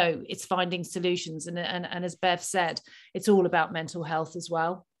 No, it's finding solutions. And as Bev said, it's all about mental health as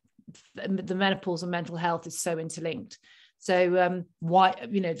well. The menopause and mental health is so interlinked. So why,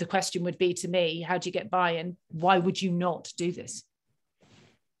 you know, the question would be to me, how do you get buy-in? Why would you not do this?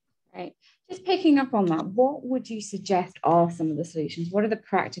 Right. Just picking up on that, what would you suggest are some of the solutions? What are the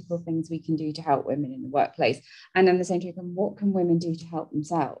practical things we can do to help women in the workplace? And on the same token, what can women do to help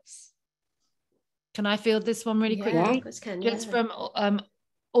themselves? Can I field this one really quickly? Just from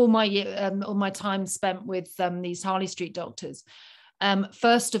all my time spent with these Harley Street doctors.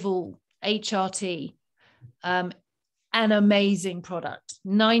 First of all, HRT, an amazing product.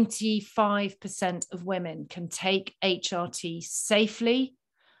 95% of women can take HRT safely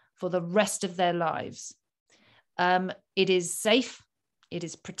for the rest of their lives. It is safe, it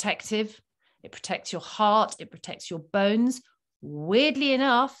is protective, it protects your heart, it protects your bones. Weirdly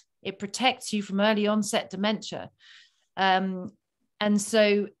enough, it protects you from early onset dementia. And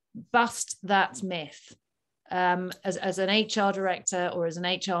so bust that myth. As an HR director or as an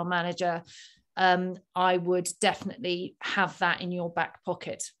HR manager, I would definitely have that in your back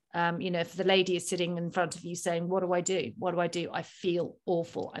pocket. You know, if the lady is sitting in front of you saying, what do I do? What do I do? I feel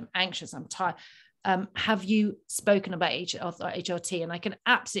awful. I'm anxious. I'm tired. Have you spoken about HRT? And I can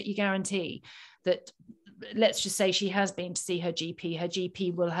absolutely guarantee that, let's just say she has been to see her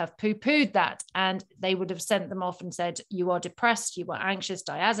GP will have poo-pooed that, and they would have sent them off and said, you are depressed, you are anxious,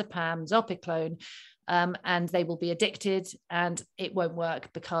 diazepam, zopiclone, and they will be addicted and it won't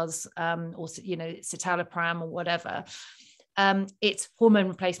work because, or, you know, citalopram or whatever. It's hormone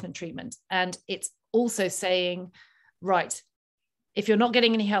replacement treatment. And it's also saying, right, if you're not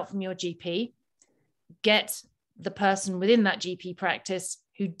getting any help from your GP, get the person within that GP practice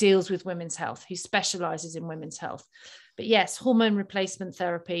who deals with women's health, who specializes in women's health. But yes, hormone replacement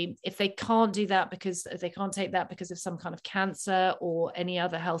therapy, if they can't do that because they can't take that because of some kind of cancer or any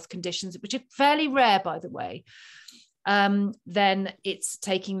other health conditions, which are fairly rare, by the way, then it's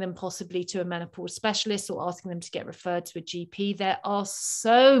taking them possibly to a menopause specialist or asking them to get referred to a GP. There are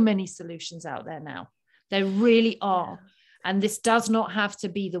so many solutions out there now. There really are. Yeah. And this does not have to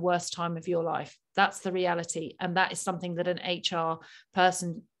be the worst time of your life. That's the reality. And that is something that an HR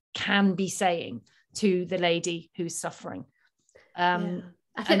person can be saying to the lady who's suffering. I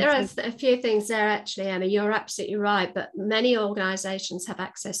think there are a few things there, actually, Emma. You're absolutely right. But many organisations have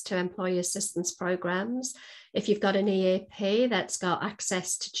access to employee assistance programmes. If you've got an EAP that's got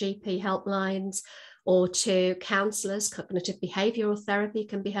access to GP helplines or to counsellors, cognitive behavioural therapy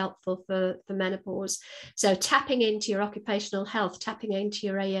can be helpful for menopause. So tapping into your occupational health, tapping into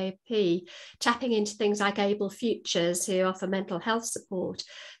your EAP, tapping into things like Able Futures who offer mental health support.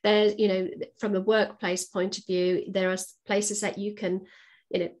 There's, you know, from a workplace point of view, there are places that you can,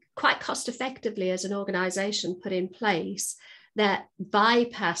 you know, quite cost effectively as an organisation put in place that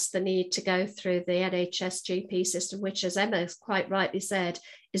bypass the need to go through the NHS GP system, which, as Emma quite rightly said,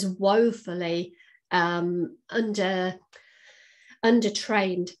 is woefully undertrained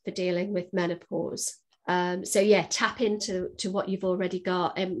for dealing with menopause. So yeah, tap into what you've already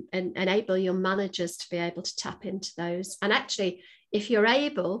got and enable your managers to be able to tap into those. And actually, if you're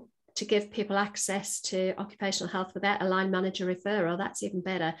able to give people access to occupational health without a line manager referral, that's even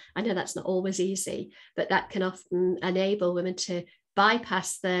better. I know that's not always easy, but that can often enable women to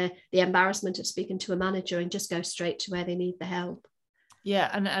bypass the embarrassment of speaking to a manager and just go straight to where they need the help.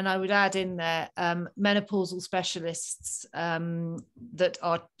 Yeah, and I would add in there menopausal specialists that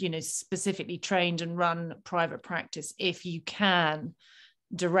are, you know, specifically trained and run private practice. If you can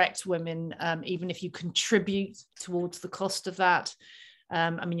direct women, even if you contribute towards the cost of that,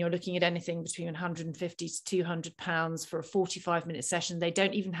 I mean, you're looking at anything between 150 to 200 pounds for a 45-minute session. They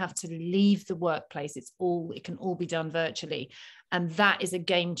don't even have to leave the workplace. It can all be done virtually, and that is a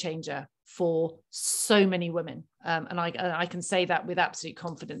game changer for so many women. And I can say that with absolute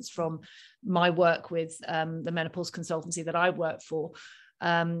confidence from my work with the menopause consultancy that I work for,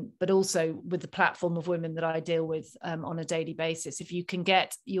 but also with the platform of women that I deal with on a daily basis. If you can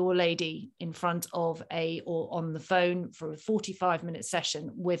get your lady in front of or on the phone for a 45-minute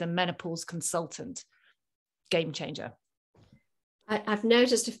session with a menopause consultant, game changer. I've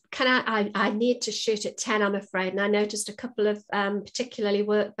noticed, I need to shoot at 10, I'm afraid, and I noticed a couple of particularly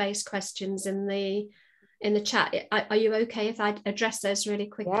work-based questions in the chat. Are you okay if I address those really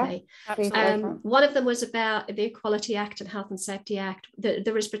quickly? Yeah, one of them was about the Equality Act and Health and Safety Act.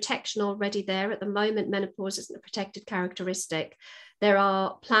 There is protection already there. At the moment, menopause isn't a protected characteristic. There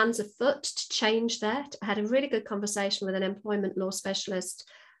are plans afoot to change that. I had a really good conversation with an employment law specialist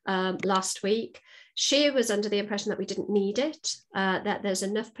last week. She was under the impression that we didn't need it, that there's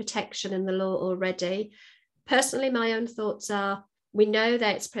enough protection in the law already. Personally, my own thoughts are, we know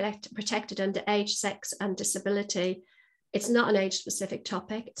that it's protected under age, sex, and disability. It's not an age-specific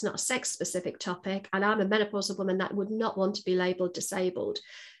topic. It's not a sex-specific topic. And I'm a menopausal woman that would not want to be labelled disabled.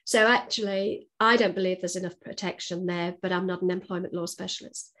 So actually, I don't believe there's enough protection there, but I'm not an employment law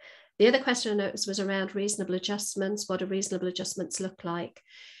specialist. The other question I noticed was around reasonable adjustments. What do reasonable adjustments look like?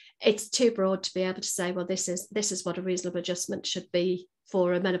 It's too broad to be able to say, well, this is what a reasonable adjustment should be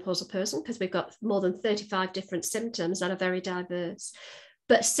for a menopausal person, because we've got more than 35 different symptoms that are very diverse.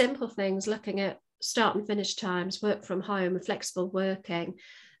 But simple things, looking at start and finish times, work from home, flexible working,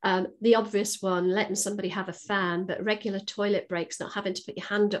 the obvious one, letting somebody have a fan, but regular toilet breaks, not having to put your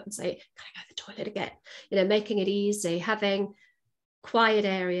hand up and say, can I go to the toilet again? You know, making it easy, having quiet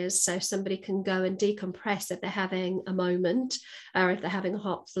areas so somebody can go and decompress if they're having a moment or if they're having a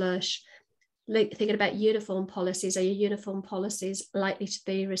hot flush. Thinking about uniform policies. Are your uniform policies likely to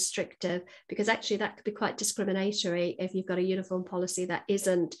be restrictive? Because actually that could be quite discriminatory if you've got a uniform policy that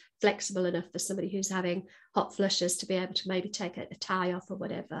isn't flexible enough for somebody who's having hot flushes to be able to maybe take a tie off or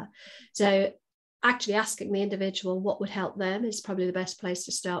whatever. So actually asking the individual what would help them is probably the best place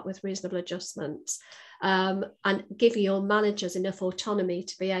to start with reasonable adjustments, and giving your managers enough autonomy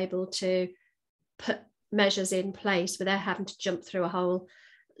to be able to put measures in place without having to jump through a whole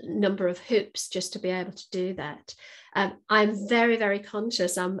number of hoops just to be able to do that. I'm very, very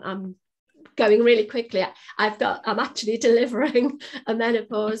conscious. I'm going really quickly. I'm actually delivering a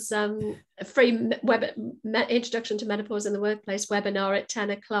menopause free introduction to menopause in the workplace webinar at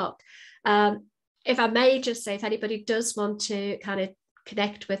 10 o'clock. If I may just say, if anybody does want to kind of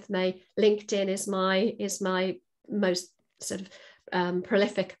connect with me, LinkedIn is my most sort of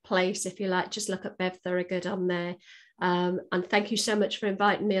prolific place, if you like. Just look up Bev Thorogood on there. And thank you so much for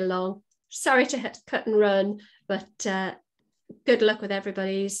inviting me along. Sorry to cut and run, but good luck with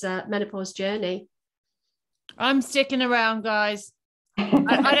everybody's menopause journey. I'm sticking around, guys.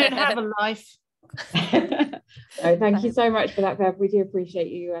 I don't have a life. No, thank you so much for that, Bev. We do appreciate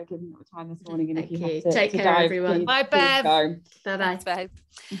you giving up time this morning. And thank if you you. have to Take care, dive, everyone. Bye, Bev. Bye-bye. Bev.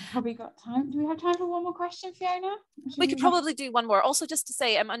 Have we got time? Do we have time for one more question, Fiona? We could probably do one more. Also, just to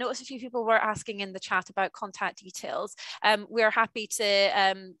say, I noticed a few people were asking in the chat about contact details. We're happy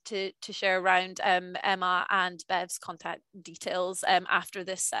to share around Emma and Bev's contact details after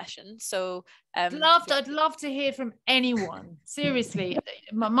this session. So I'd love to hear from anyone. Seriously,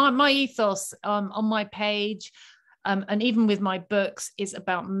 my ethos on my page, and even with my books, is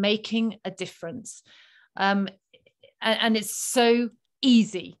about making a difference, and it's so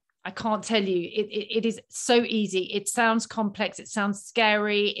easy. I can't tell you, it is so easy. It sounds complex, it sounds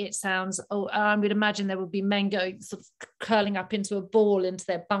scary, it sounds, I would imagine there would be men going sort of curling up into a ball into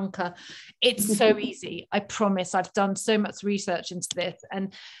their bunker. It's so easy. I promise. I've done so much research into this,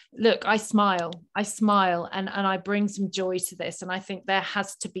 and look, I smile and I bring some joy to this, and I think there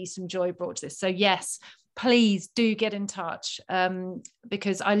has to be some joy brought to this. So yes, please do get in touch,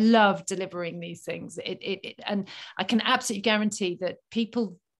 because I love delivering these things. And I can absolutely guarantee that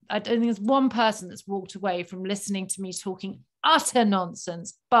people, I don't think there's one person that's walked away from listening to me talking utter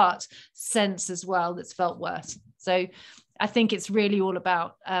nonsense, but sense as well that's felt worse. So I think it's really all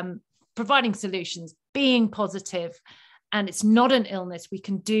about providing solutions, being positive, and it's not an illness. We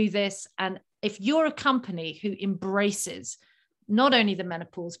can do this. And if you're a company who embraces not only the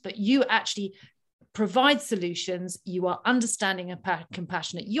menopause, but you actually provide solutions, you are understanding and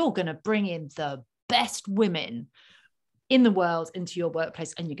compassionate, you're going to bring in the best women in the world into your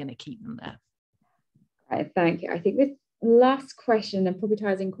workplace, and you're going to keep them there. Right, thank you. I think this last question, and probably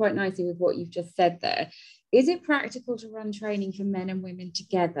ties in quite nicely with what you've just said there. Is it practical to run training for men and women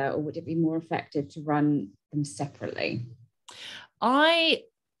together, or would it be more effective to run them separately? I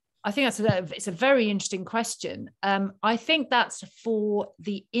think it's a very interesting question. I think that's for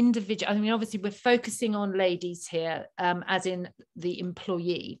the individual. I mean, obviously we're focusing on ladies here, as in the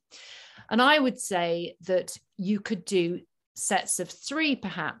employee. And I would say that you could do sets of 3,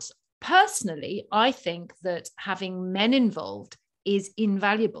 perhaps. Personally, I think that having men involved is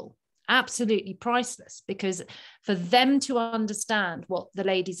invaluable, absolutely priceless, because for them to understand what the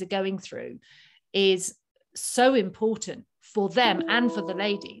ladies are going through is so important for them and for the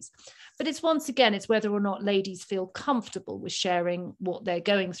ladies. But it's, once again, it's whether or not ladies feel comfortable with sharing what they're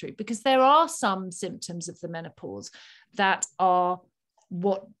going through, because there are some symptoms of the menopause that are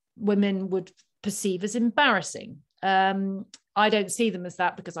what women would perceive as embarrassing. I don't see them as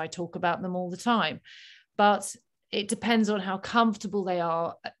that because I talk about them all the time, but it depends on how comfortable they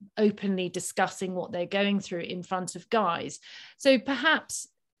are openly discussing what they're going through in front of guys. So perhaps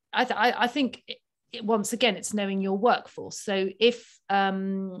I think once again, it's knowing your workforce. So if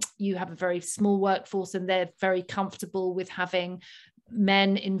you have a very small workforce and they're very comfortable with having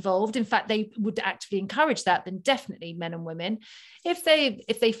men involved, in fact they would actively encourage that, then definitely men and women. If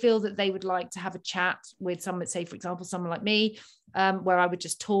they feel that they would like to have a chat with someone, say for example someone like me, where I would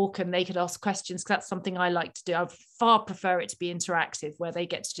just talk and they could ask questions, because that's something I like to do. I far prefer it to be interactive, where they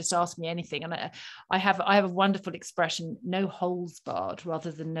get to just ask me anything. And I have a wonderful expression, no holds barred,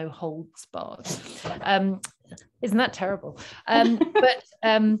 rather than no holds barred. Isn't that terrible? But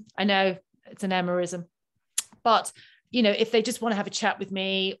I know it's an Emmaism, but you know, if they just want to have a chat with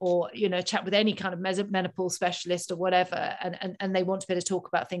me, or, you know, chat with any kind of menopause specialist or whatever, and they want to be able to talk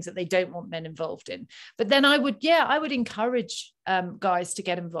about things that they don't want men involved in. But then I would encourage guys to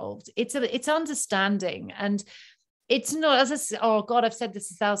get involved. It's understanding, and it's not, as I said, oh God, I've said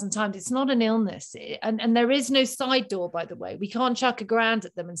this 1,000 times, it's not an illness. And there is no side door, by the way. We can't chuck $1,000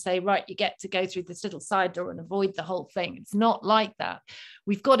 at them and say, right, you get to go through this little side door and avoid the whole thing. It's not like that.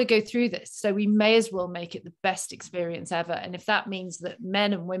 We've got to go through this. So we may as well make it the best experience ever. And if that means that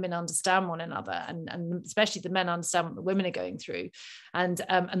men and women understand one another, and especially the men understand what the women are going through, and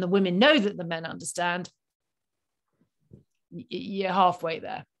the women know that the men understand, you're halfway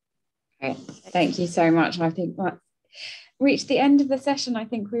there. Okay. Thank you so much. I think that's reached the end of the session. I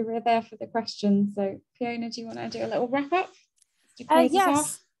think we were there for the questions. So Fiona, do you want to do a little wrap up to close us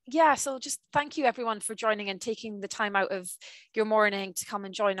off? Yeah, so just thank you everyone for joining and taking the time out of your morning to come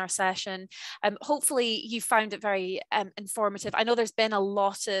and join our session. Hopefully you found it very informative. I know there's been a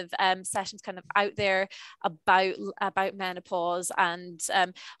lot of sessions kind of out there about menopause, and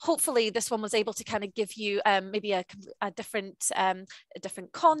hopefully this one was able to kind of give you maybe a different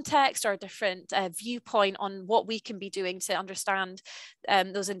context, or a different viewpoint on what we can be doing to understand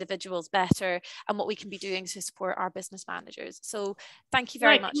those individuals better, and what we can be doing to support our business managers. So thank you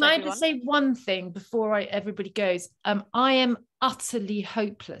very much. Can I just say one thing before everybody goes? I am utterly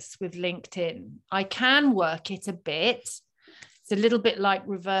hopeless with LinkedIn. I can work it a bit. It's a little bit like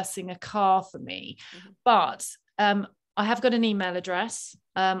reversing a car for me, but I have got an email address.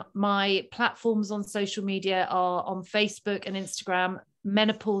 My platforms on social media are on Facebook and Instagram,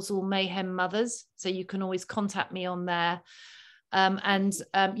 Menopausal Mayhem Mothers. So you can always contact me on there.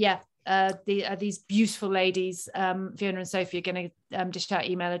 These beautiful ladies, Fiona and Sophie, are going to dish out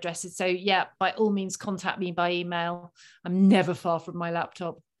email addresses. So yeah, by all means, contact me by email. I'm never far from my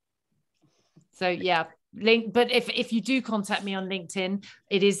laptop. So yeah, but if you do contact me on LinkedIn,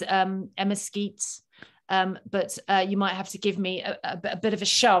 it is Emma Skeets. But you might have to give me a bit of a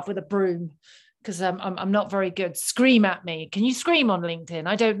shove with a broom, because I'm not very good. Scream at me. Can you scream on LinkedIn?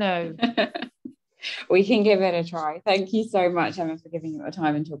 I don't know. We can give it a try. Thank you so much, Emma, for giving your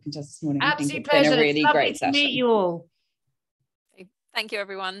time and talking to us this morning. Absolute pleasure. Been a really great session. Meet you all. Thank you,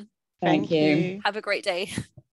 everyone. Thank you. Have a great day.